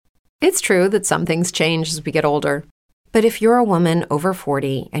It's true that some things change as we get older. But if you're a woman over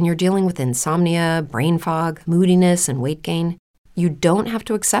 40 and you're dealing with insomnia, brain fog, moodiness, and weight gain, you don't have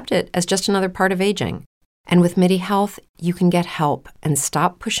to accept it as just another part of aging. And with MIDI Health, you can get help and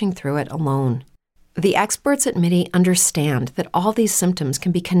stop pushing through it alone. The experts at MIDI understand that all these symptoms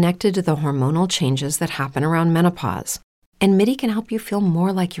can be connected to the hormonal changes that happen around menopause, and MIDI can help you feel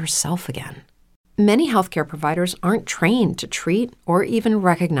more like yourself again. Many healthcare providers aren't trained to treat or even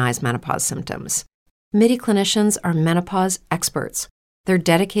recognize menopause symptoms. MIDI clinicians are menopause experts. They're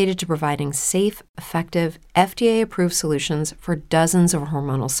dedicated to providing safe, effective, FDA-approved solutions for dozens of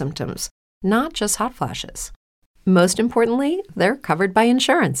hormonal symptoms, not just hot flashes. Most importantly, they're covered by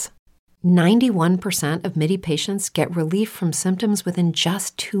insurance. 91% of MIDI patients get relief from symptoms within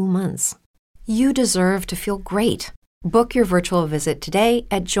just 2 months. You deserve to feel great. Book your virtual visit today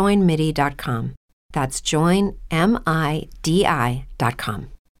at joinmidi.com. That's joinmidi.com.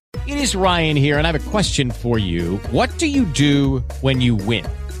 It is Ryan here, and I have a question for you. What do you do when you win?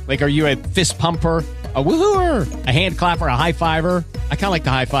 Like, are you a fist pumper, a woo-hooer, a hand clapper, a high fiver? I kind of like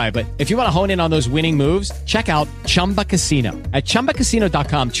the high five, but if you want to hone in on those winning moves, check out Chumba Casino. At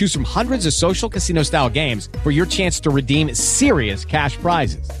ChumbaCasino.com, choose from hundreds of social casino-style games for your chance to redeem serious cash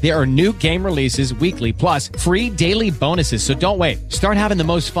prizes. There are new game releases weekly, plus free daily bonuses. So don't wait. Start having the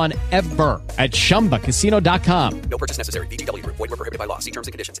most fun ever at ChumbaCasino.com. No purchase necessary. VGW Group. Void where prohibited by law. See terms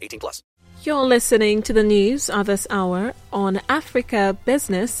and conditions. 18+. You're listening to the news at this hour on Africa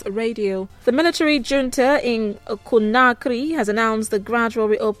Business Radio. The military junta in Conakry has announced the gradual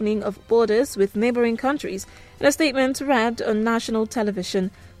reopening of borders with neighboring countries. In a statement read on national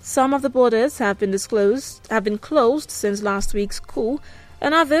television, some of the borders have been closed since last week's coup,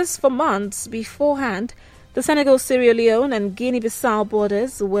 and others for months beforehand. The Senegal, Sierra Leone and Guinea-Bissau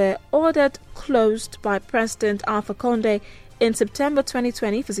borders were ordered closed by President Alpha Condé in September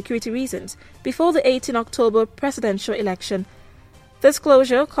 2020 for security reasons before the 18 October presidential election. This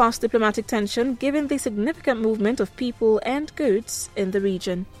closure caused diplomatic tension given the significant movement of people and goods in the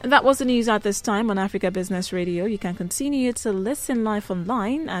region. And that was the news at this time on Africa Business Radio. You can continue to listen live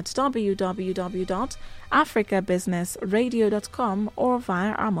online at www.africabusinessradio.com or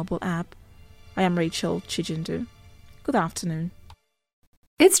via our mobile app. I am Rachel Chijindu. Good afternoon.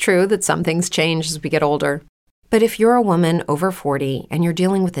 It's true that some things change as we get older. But if you're a woman over 40 and you're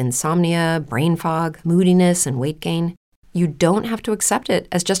dealing with insomnia, brain fog, moodiness, and weight gain, you don't have to accept it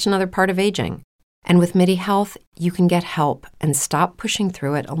as just another part of aging. And with MIDI Health, you can get help and stop pushing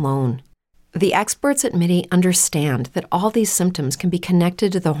through it alone. The experts at MIDI understand that all these symptoms can be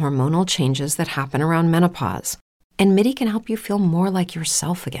connected to the hormonal changes that happen around menopause, and MIDI can help you feel more like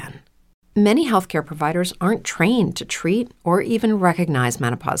yourself again. Many healthcare providers aren't trained to treat or even recognize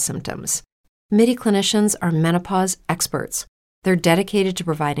menopause symptoms. MIDI clinicians are menopause experts. They're dedicated to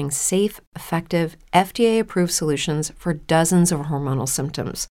providing safe, effective, FDA-approved solutions for dozens of hormonal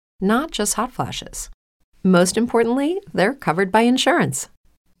symptoms, not just hot flashes. Most importantly, they're covered by insurance.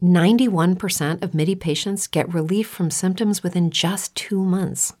 91% of MIDI patients get relief from symptoms within just 2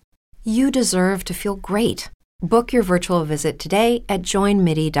 months. You deserve to feel great. Book your virtual visit today at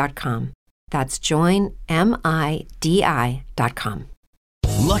joinmidi.com. That's joinmidi.com.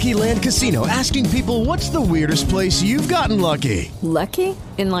 Lucky Land Casino, asking people, what's the weirdest place you've gotten lucky? Lucky?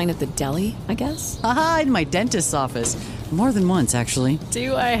 In line at the deli, I guess? Aha, in my dentist's office. More than once, actually.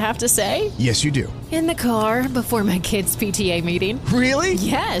 Do I have to say? Yes, you do. In the car before my kids' PTA meeting. Really?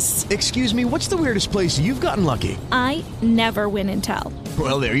 Yes. Excuse me, what's the weirdest place you've gotten lucky? I never win and tell.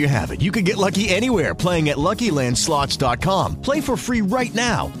 Well, there you have it. You can get lucky anywhere, playing at LuckyLandSlots.com. Play for free right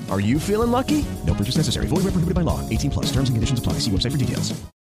now. Are you feeling lucky? No purchase necessary. Void where prohibited by law. 18+. Terms and conditions apply. See website for details.